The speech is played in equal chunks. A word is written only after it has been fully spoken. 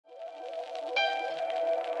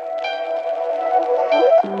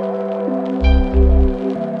What's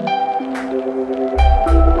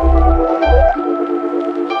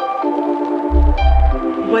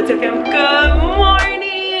up, fam? Good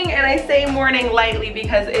morning! And I say morning lightly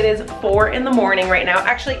because it is 4 in the morning right now.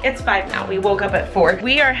 Actually, it's 5 now. We woke up at 4.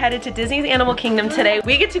 We are headed to Disney's Animal Kingdom today.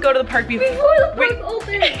 We get to go to the park before the park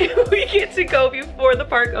opens. We get to go before the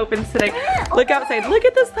park opens today. Look outside. Look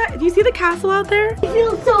at this. Do you see the castle out there? It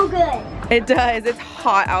feels so good. It does. It's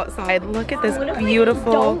hot outside. Look at this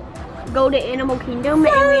beautiful. Go to Animal Kingdom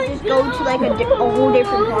and we just go to like a whole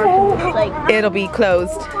different park. Like it'll be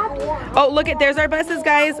closed. Oh, look at, there's our buses,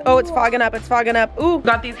 guys. Oh, it's fogging up, it's fogging up. Ooh,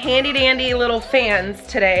 got these handy dandy little fans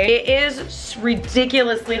today. It is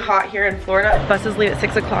ridiculously hot here in Florida. Buses leave at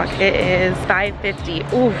 6 o'clock. It is 5:50.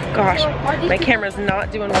 Ooh, gosh, my camera's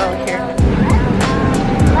not doing well here.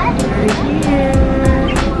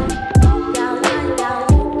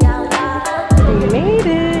 We made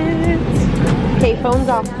it. Okay, phone's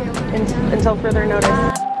off until further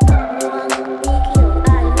notice.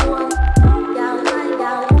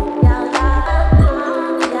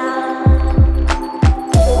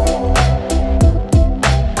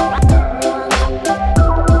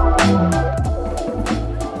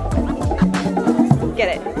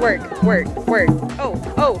 Work. Oh,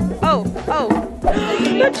 oh, oh, oh.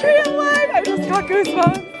 The tree alive. I just got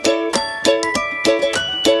goosebumps.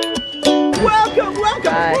 Welcome.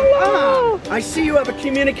 I see you have a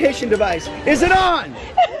communication device. Is it on?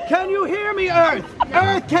 Can you hear me, Earth?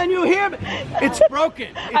 Earth, can you hear me? It's broken.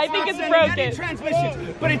 I think it's broken. Any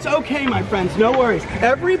transmissions, but it's okay, my friends. No worries.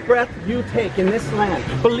 Every breath you take in this land,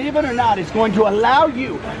 believe it or not, is going to allow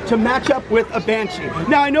you to match up with a banshee.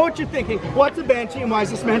 Now, I know what you're thinking. What's a banshee and why is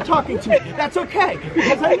this man talking to me? That's okay,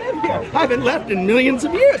 because I live here. I haven't left in millions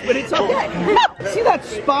of years, but it's okay. See that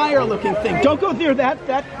spire-looking thing? Don't go near that.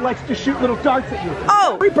 That likes to shoot little darts at you.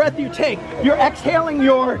 Oh! Every breath you take, you're exhaling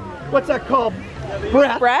your, what's that called?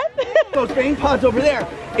 Breath? Those vein pods over there,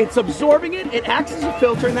 it's absorbing it, it acts as a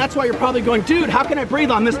filter, and that's why you're probably going, dude, how can I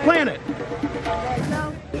breathe on this planet?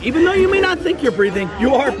 Even though you may not think you're breathing,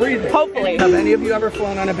 you are breathing. Hopefully. Have any of you ever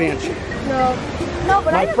flown on a banshee? no,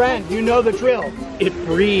 but My friend, you know the drill. It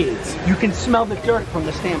breathes. You can smell the dirt from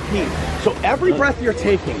the stampede. So every breath you're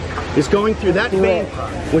taking is going through that vein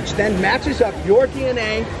pod, which then matches up your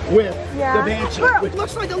DNA with the banshee, which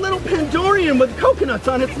looks like a little Pandorian with coconuts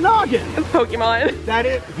on its noggin. Pokemon. That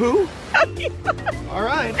is who? All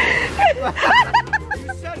right.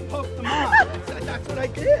 You said Pokemon. That's what I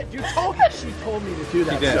did. You told me. She told me to do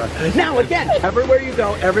that stuff. Now again, everywhere you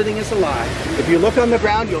go, everything is alive. If you look on the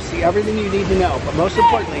ground, you'll see everything you need to know. But most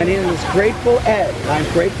importantly, my name is Grateful Ed. I'm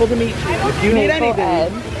grateful to meet you. If you need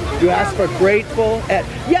anything, you ask for Grateful Ed.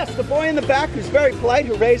 Yes, the boy in the back who's very polite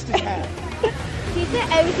who raised his hand. He said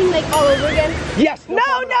everything like all over again. Yes. No.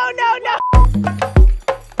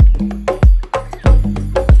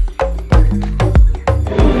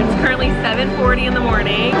 Currently 7:40 in the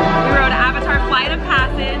morning. We rode Avatar Flight of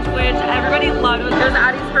Passage, which everybody loved. It was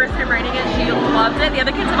Addie's first time riding it. She loved it. The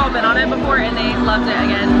other kids have all been on it before and they loved it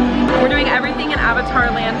again. We're doing everything in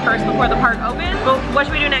Avatar Land first before the park opens. But what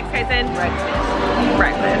should we do next, Kyson?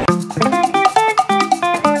 Breakfast.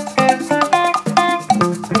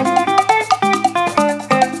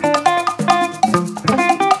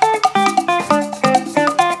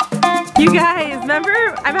 You guys, remember,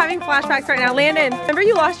 I'm having flashbacks right now. Landen, remember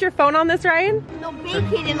you lost your phone on this ride? No, Big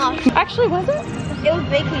Kaden lost it. Actually, was it? It was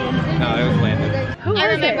Big Kaden. No, it was Landen. Who was I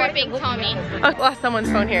remember it? Big Tommy. Oh, lost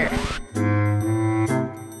someone's phone here.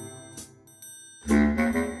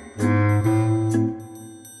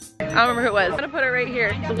 I don't remember who it was. I'm gonna put it right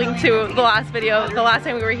here. The link to the last video, the last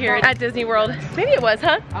time we were here at Disney World. Maybe it was,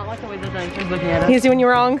 huh? I don't like the way this is. He's looking at us. He's doing you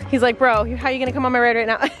wrong. He's like, bro, how are you gonna come on my ride right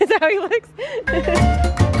now? Is that how he looks?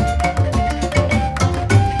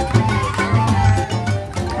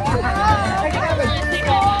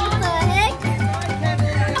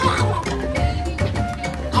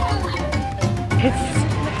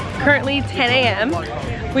 It's currently 10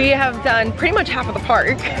 a.m. We have done pretty much half of the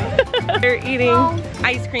park. They're eating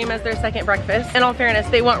ice cream as their second breakfast. In all fairness,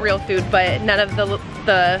 they want real food, but none of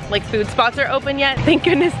the like food spots are open yet. Thank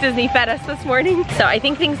goodness Disney fed us this morning. So I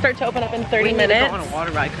think things start to open up in 30 minutes. We don't want a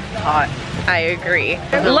water ride because it's hot. I agree.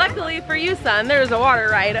 Luckily for you, son, there's a water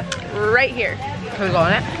ride right here. Can we go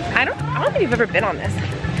on it? I don't think you've ever been on this.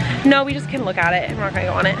 No, we just can look at it. We're not gonna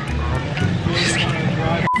go on it. Just kidding.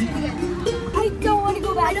 I don't want to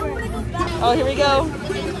go back. I don't want to go back. Oh, here we go.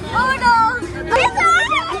 Oh no!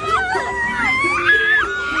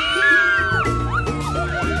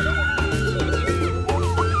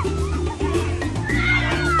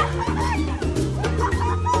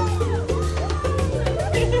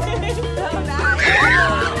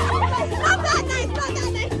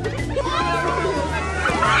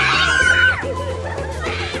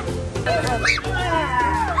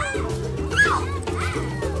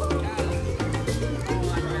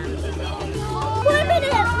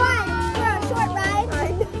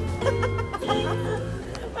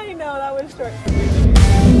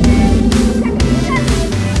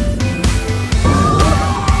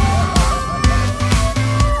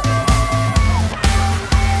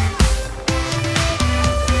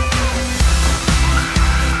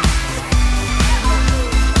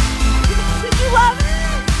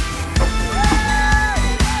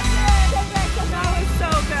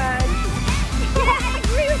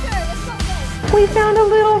 We found a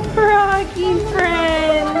little froggy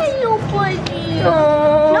friend. Hello, buddy.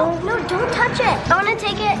 Aww. No, don't touch it. I want to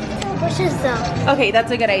take it to the bushes though. Okay,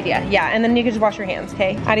 that's a good idea. Yeah, and then you can just wash your hands,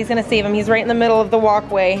 okay? Addie's gonna save him. He's right in the middle of the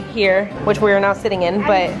walkway here, which we are now sitting in,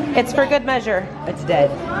 but it's for good measure. It's dead.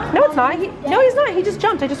 No, it's not. No, he's not. He just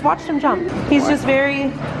jumped. I just watched him jump. He's just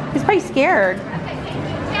he's probably scared.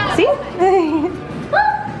 See?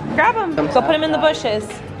 Grab him. Go put him in the bushes.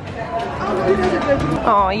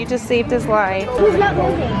 Oh, you just saved his life. He's not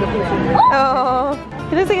moving. Oh,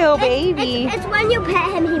 he looks like a little baby. It's when you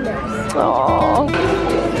pet him, he moves. Oh.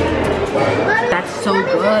 That's so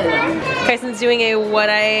good. Kyson's doing a what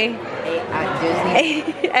I At Disney.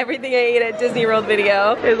 everything I ate at Disney World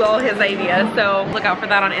video is all his idea. So look out for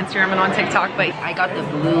that on Instagram and on TikTok. But I got the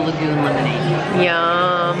Blue Lagoon lemonade.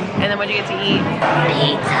 yum. And then what did you get to eat?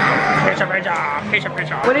 Pizza.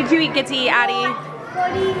 What did you get to eat, Addie?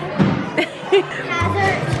 Buddy.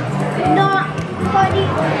 Hazard. Not buddy.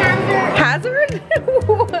 Hazard. Hazard?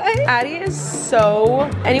 What? Addie is so...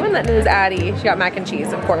 Anyone that knows Addie, she got mac and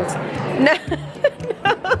cheese, of course. No.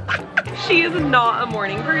 She is not a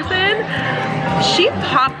morning person. She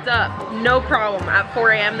popped up, no problem, at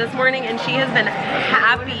 4 a.m. this morning, and she has been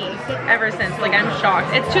happy ever since. Like, I'm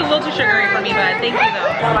shocked. It's too little too sugary for me, but thank you,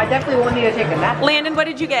 though. I definitely wanted to take a nap. Landon, what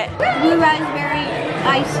did you get? Blue raspberry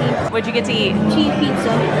icy. What'd you get to eat? Cheese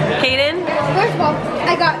pizza. Kaden? First of all,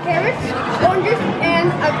 I got carrots, oranges, and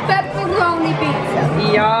a pepperoni pizza.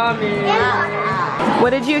 Yummy.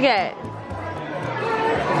 What did you get?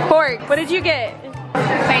 Pork. What did you get?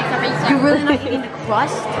 You're really not eating the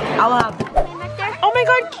crust? I'll have. Oh my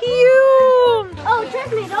god, cute! Oh,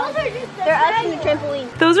 trust me, those are just they're us in the trampoline.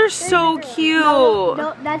 Those are so cute.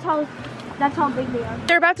 No, that's how big they are.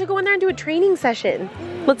 They're about to go in there and do a training session.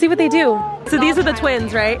 Let's see what they do. So these are the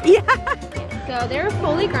twins, right? Yeah. So they're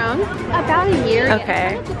fully grown, about a year.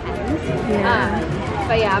 Okay. It kind of depends.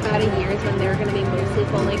 But yeah, about a year is when they're going to be mostly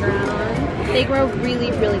fully grown. They grow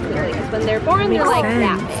really, really quickly. Because when they're born, they're like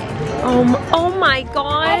that. Oh my How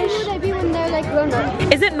gosh. old would they be when they're like grown up?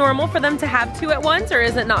 Is it normal for them to have two at once, or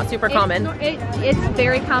is it not super common? It's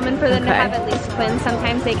very common for them to have at least twins.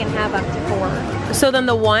 Sometimes they can have up to 4. So then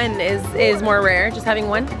the one is more rare, just having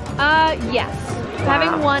one? Yes.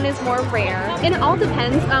 Having one is more rare. And it all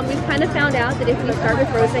depends. We've kind of found out that if we start with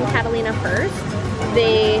Rosa and Catalina first,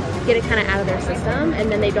 they get it kind of out of their system, and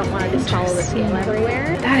then they don't want to just follow the scale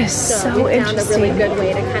everywhere. That is so we found interesting. a really good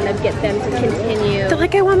way to kind of get them to continue. They're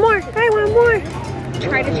like, I want more.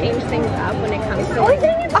 Try to change things up when it comes to like,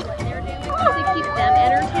 they're doing to keep them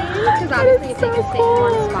entertained. Because obviously if they just stay in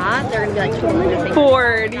one spot, they're gonna be like too bored.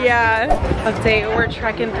 Bored, yeah. Update, we're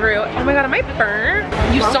trekking through. Oh my god, am I burnt?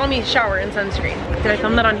 You saw me shower in sunscreen. Did I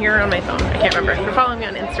film that on here or on my phone? I can't remember. If you're following me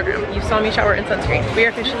on Instagram, you saw me shower in sunscreen. We are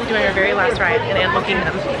officially doing our very last ride in Animal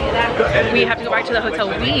Kingdom. We have to go back to the hotel.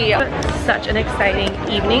 We have such an exciting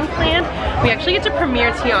evening planned. We actually get to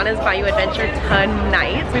premiere Tiana's Bayou Adventure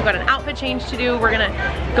tonight. We've got an outfit change to do. We're gonna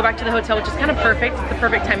go back to the hotel, which is kind of perfect. It's the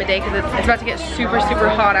perfect time of day because it's about to get super, super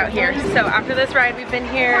hot out here. So after this ride, we've been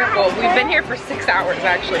here for 6 hours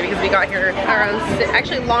actually, because we got here around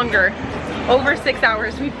actually longer. Over 6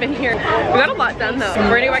 hours we've been here. We got a lot done though.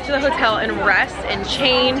 We're gonna go back to the hotel and rest and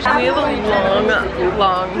change. We have a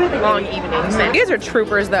long evening. Man, you guys are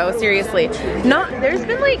troopers though, seriously. There's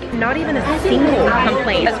been like not even a single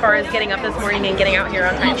complaint as far as getting up this morning and getting out here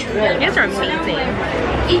on time. You guys are amazing.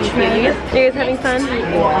 You guys having fun?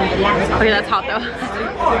 Okay, that's hot though.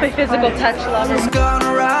 My physical touch lover.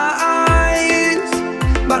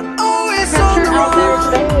 But always on the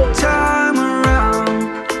wrong time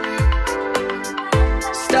around.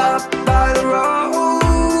 Stop by the road.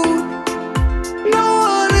 No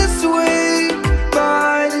one is awake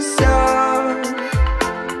by this hour.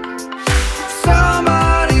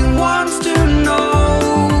 Somebody wants to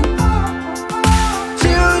know.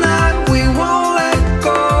 Tonight we won't let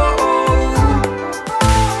go.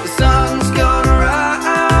 The sun's gonna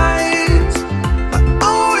rise, but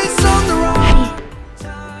always on the wrong.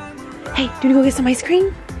 Hey, do you wanna go get some ice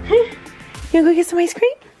cream? You wanna go get some ice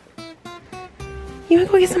cream? You wanna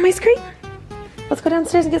go get some ice cream? Let's go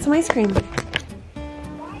downstairs and get some ice cream.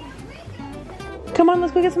 Come on,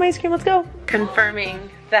 let's go get some ice cream, let's go. Confirming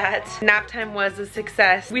that nap time was a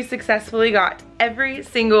success. We successfully got every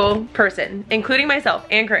single person, including myself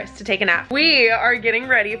and Chris, to take a nap. We are getting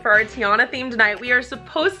ready for our Tiana themed night. We are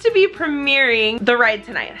supposed to be premiering the ride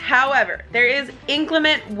tonight. However, there is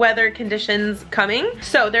inclement weather conditions coming,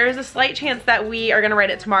 so there is a slight chance that we are gonna ride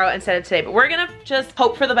it tomorrow instead of today, but we're gonna just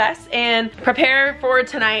hope for the best and prepare for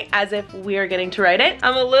tonight as if we are getting to ride it.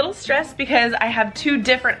 I'm a little stressed because I have 2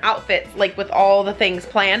 different outfits, like with all the things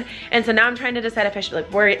planned, and so now I'm trying to decide if I should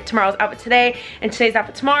like wear wear tomorrow's outfit today and today's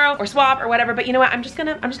outfit tomorrow, or swap or whatever. But you know what? I'm just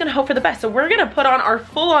gonna hope for the best. So we're gonna put on our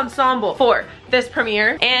full ensemble for this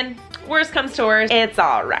premiere, and worst comes to worst, it's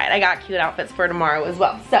all right. I got cute outfits for tomorrow as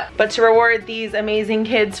well. So, but to reward these amazing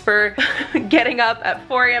kids for getting up at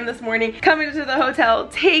 4 a.m. this morning, coming to the hotel,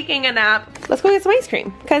 taking a nap, let's go get some ice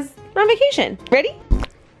cream because we're on vacation. Ready?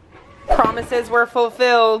 Promises were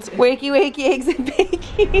fulfilled. Wakey, wakey, eggs and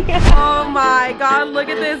bacon. Oh my God, look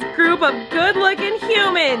at this group of good looking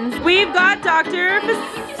humans. We've got Dr.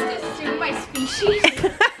 by species.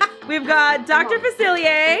 We've got Dr.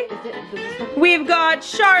 Facilier. We've got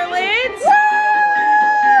Charlotte.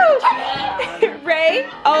 Ray.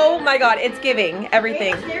 Oh my God, it's giving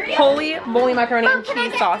everything. Holy moly macaroni and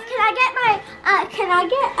cheese sauce. Can I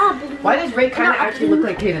get Why does Ray kind of actually look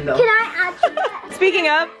like Kaden though? Can I actually? Speaking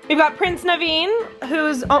of, we've got Prince Naveen,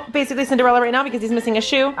 who's basically Cinderella right now because he's missing a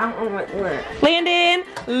shoe. Landen,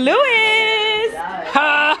 Lewis.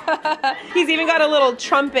 He's even got a little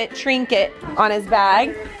trumpet trinket on his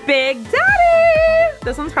bag. Big Daddy.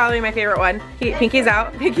 This one's probably my favorite one. Pinky's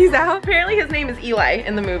out. Pinky's out. Apparently his name is Eli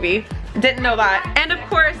in the movie. Didn't know that. And of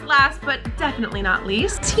course, last but definitely not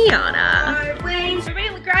least, Tiana. Everybody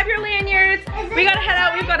grab your lanyards. We gotta head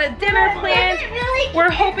out. We've got a dinner planned.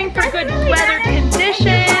 We're hoping for good weather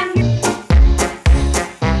conditions.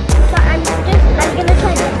 But I'm gonna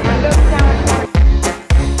try to go down.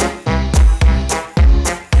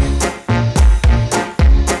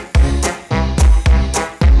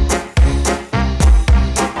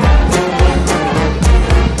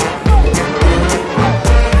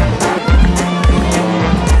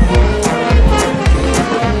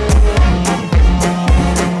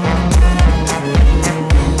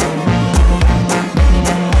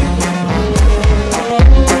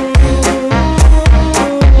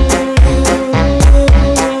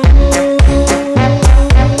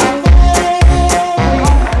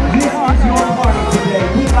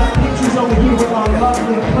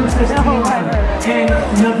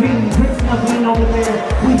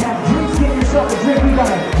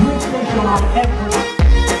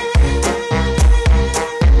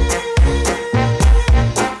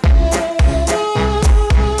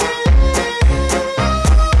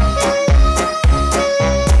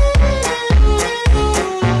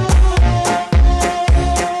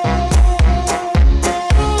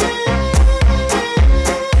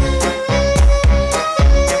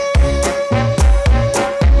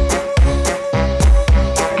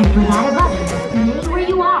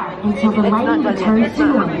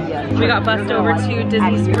 We got bussed over to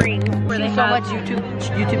Disney Springs where they have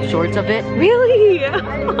YouTube shorts of it. Really?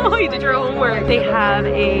 Oh, you did your homework. They have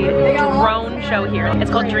a drone show here. It's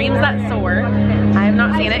called Dreams That Soar. I have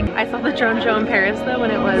not seen it. I saw the drone show in Paris though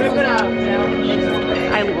when it was.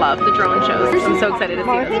 I love the drone shows. I'm so excited to see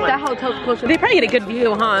I this think one. that hotel's closer. They probably get a good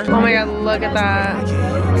view, huh? Oh my God, look at that.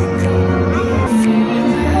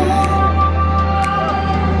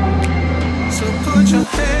 So put your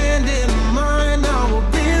hand in mine, I will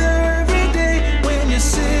be there every day. When you're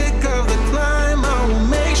sick of the climb, I will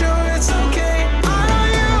make sure it's okay. I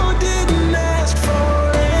know you didn't ask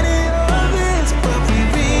for any of this, but we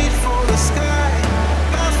reach for the sky.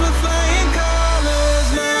 That's for flying colors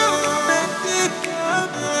now.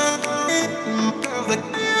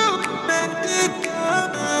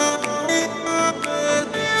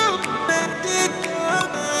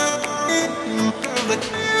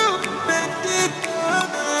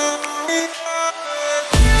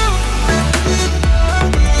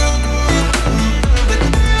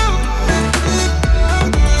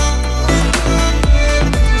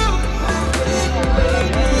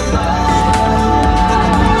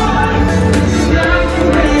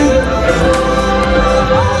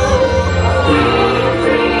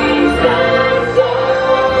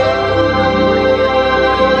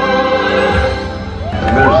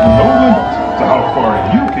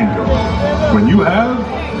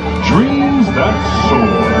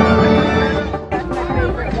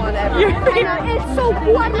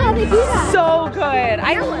 So good.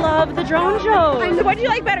 I love the drone shows. What did you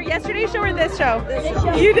like better, yesterday's show or this show?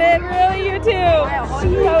 You did, really? You too. That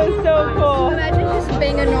was so cool. Imagine just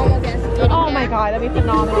being a normal guest. Oh my God, that'd be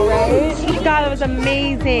phenomenal, right? God, that was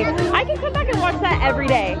amazing. I can come back and watch that every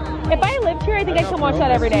day. If I lived here, I think I can watch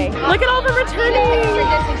that every day. Look at all the returning.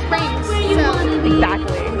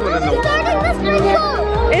 Exactly.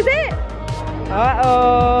 Is it?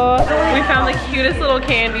 Uh-oh. We found the cutest little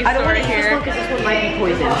candy store here. Because this one might be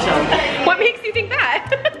poison, so. What makes you think that?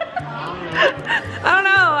 I don't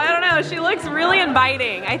know. She looks really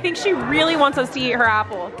inviting. I think she really wants us to eat her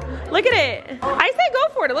apple. Look at it. I say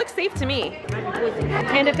go for it. It looks safe to me.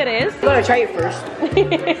 And if it is? I'm gonna try it first.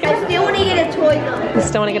 I still want to get a toy though. You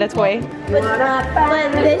still want to get a toy? But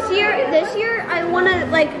this year I want to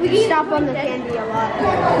like stop on the candy a lot.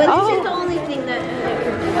 But this is the only thing that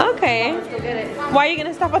Okay. Why are you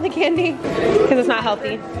gonna stop on the candy? Because it's not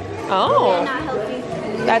healthy. Oh. not healthy.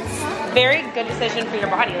 That's very good decision for your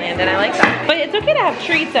body, Landen. I like that. But it's okay to have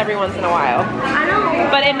treats every once in a while. I know.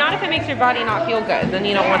 But not if it makes your body not feel good. Then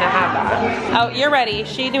you don't want to have that. Oh, you're ready.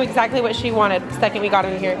 She knew exactly what she wanted the second we got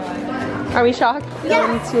in here. Are we shocked?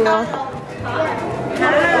 Yeah.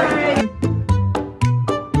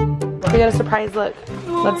 We got a surprise look.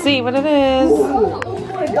 Let's see what it is. Oh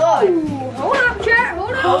my god. Hold up, chat.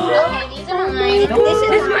 Hold up. Okay, these are mine.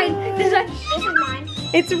 This is mine. This is mine.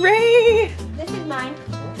 It's Ray. This is mine.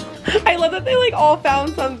 I love that they like all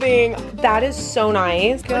found something. That is so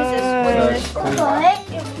nice. What is this?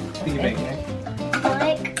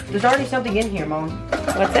 There's already something in here, Mom.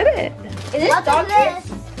 What's in it? Is this dog treats?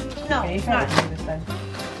 No, Okay, it's not this time.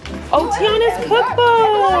 Oh, Tiana's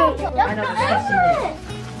cookbook. I know,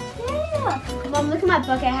 but Mom, look at my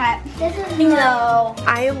bucket hat. this is no.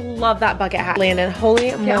 I love that bucket hat, Landen.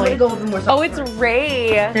 Holy moly. Okay, I'm gonna go over more. Oh, it's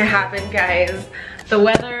Ray. It happened, guys. The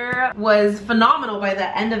weather was phenomenal by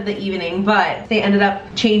the end of the evening, but they ended up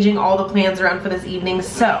changing all the plans around for this evening.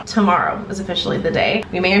 So tomorrow is officially the day.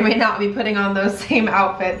 We may or may not be putting on those same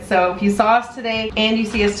outfits. So if you saw us today and you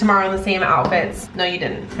see us tomorrow in the same outfits, no, you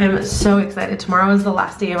didn't. I'm so excited. Tomorrow is the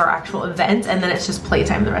last day of our actual event, and then it's just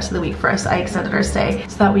playtime the rest of the week for us. I extended our stay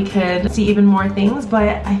so that we could see even more things,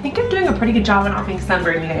 but I think I'm doing a pretty good job of not being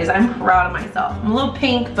sunburned, you guys. I'm proud of myself. I'm a little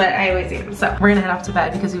pink, but I always am. So we're gonna head off to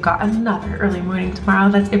bed because we've got another early morning tomorrow.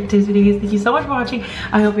 That's it for today's video. Thank you so much for watching.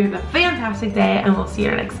 I hope you have a fantastic day, and we'll see you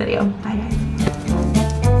in our next video. Bye, guys.